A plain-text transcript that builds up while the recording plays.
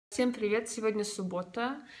Всем привет! Сегодня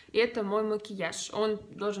суббота, и это мой макияж. Он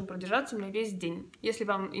должен продержаться у меня весь день. Если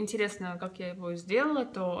вам интересно, как я его сделала,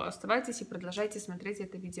 то оставайтесь и продолжайте смотреть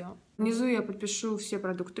это видео. Внизу я подпишу все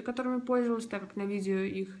продукты, которыми пользовалась, так как на видео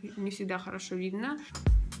их не всегда хорошо видно.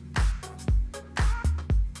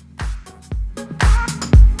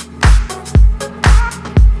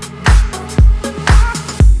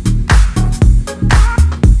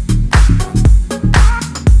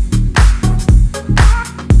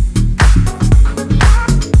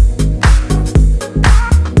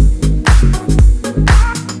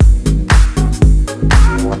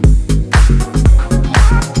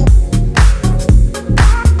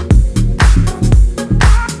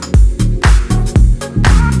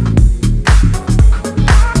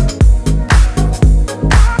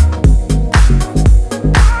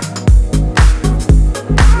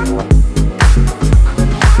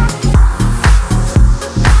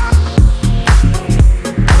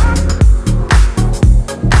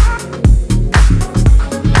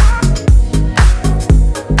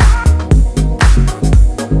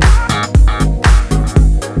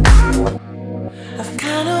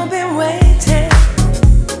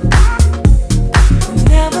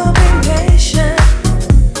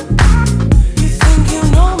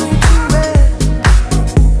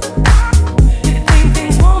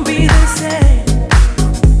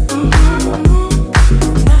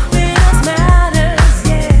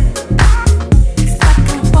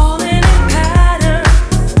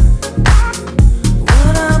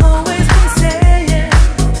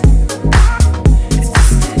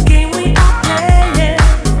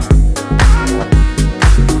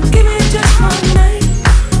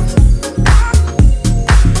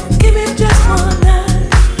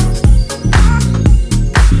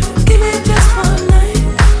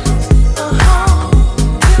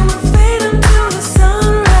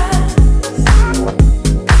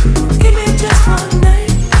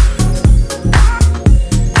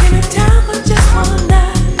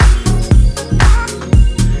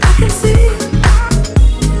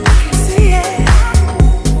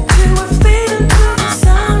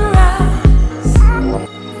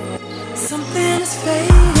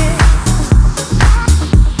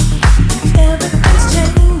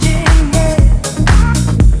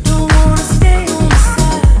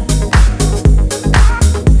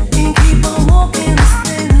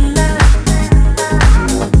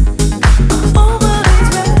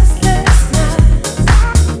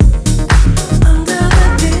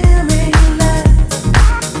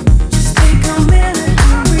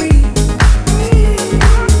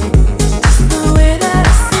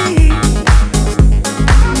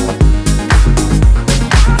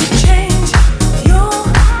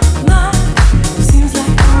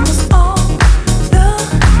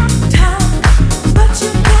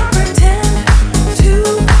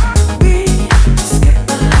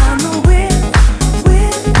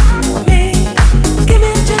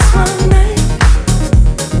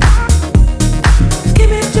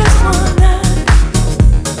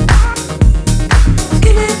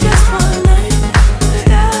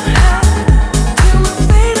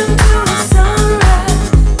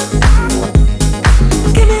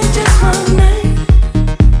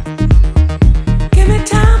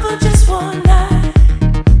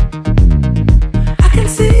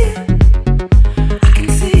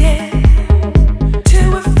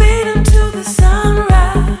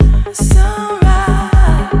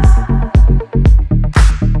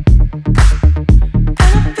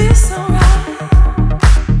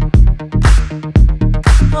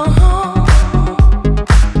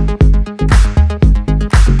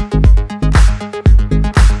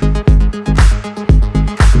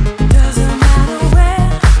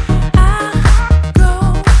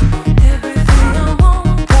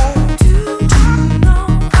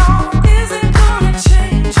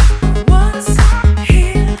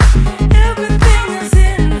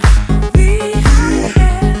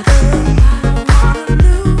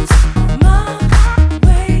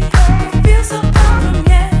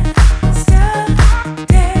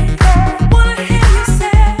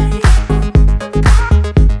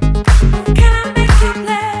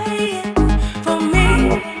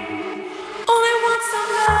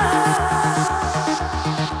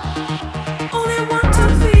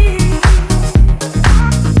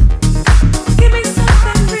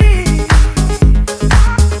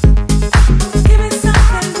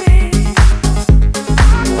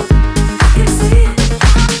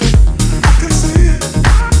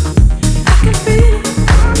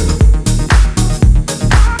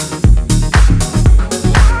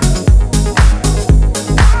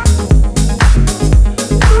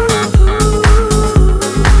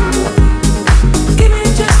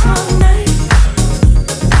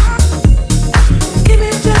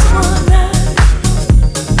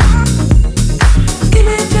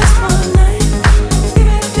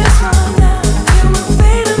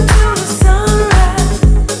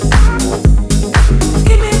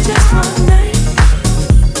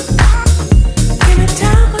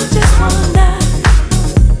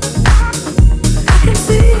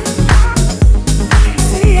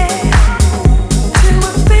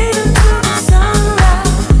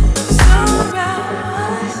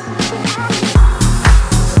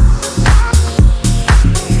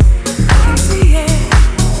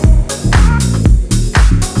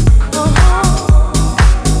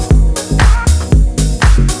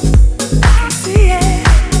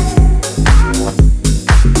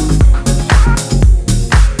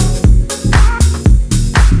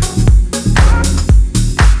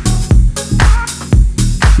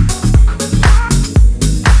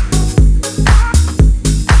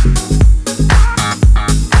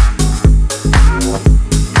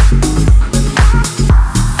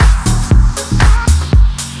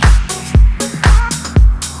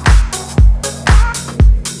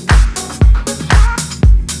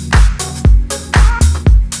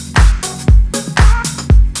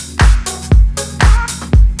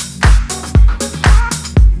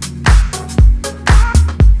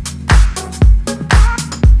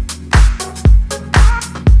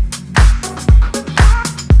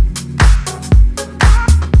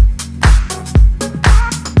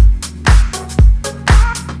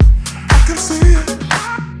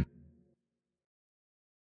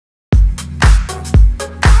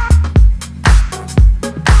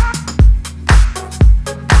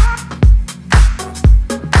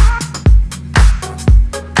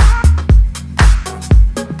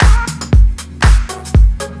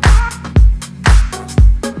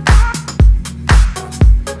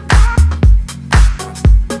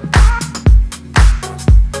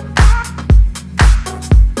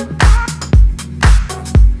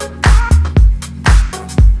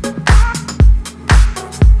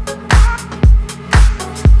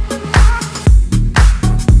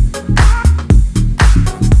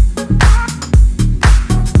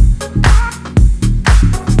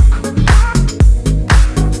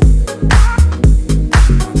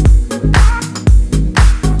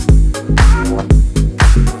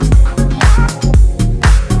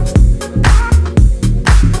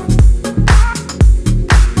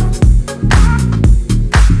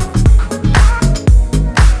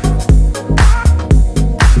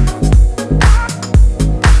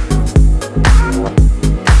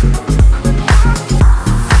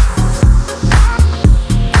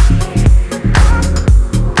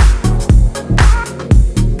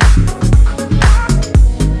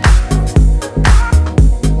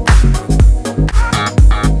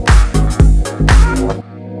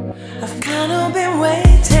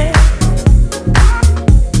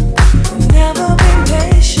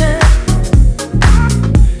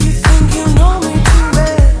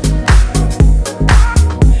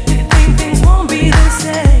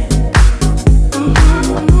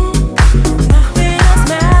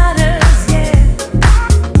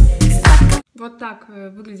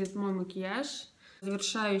 макияж.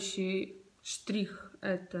 Завершающий штрих —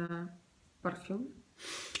 это парфюм.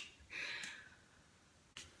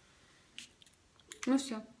 Ну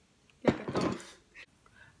все, я готова.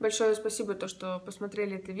 Большое спасибо, что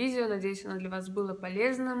посмотрели это видео. Надеюсь, оно для вас было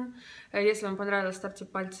полезным. Если вам понравилось, ставьте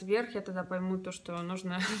пальцы вверх. Я тогда пойму что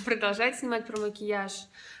нужно продолжать снимать про макияж.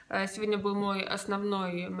 Сегодня был мой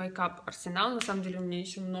основной мейкап-арсенал. На самом деле у меня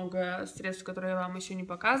еще много средств, которые я вам еще не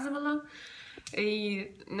показывала.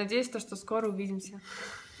 И надеюсь, что скоро увидимся.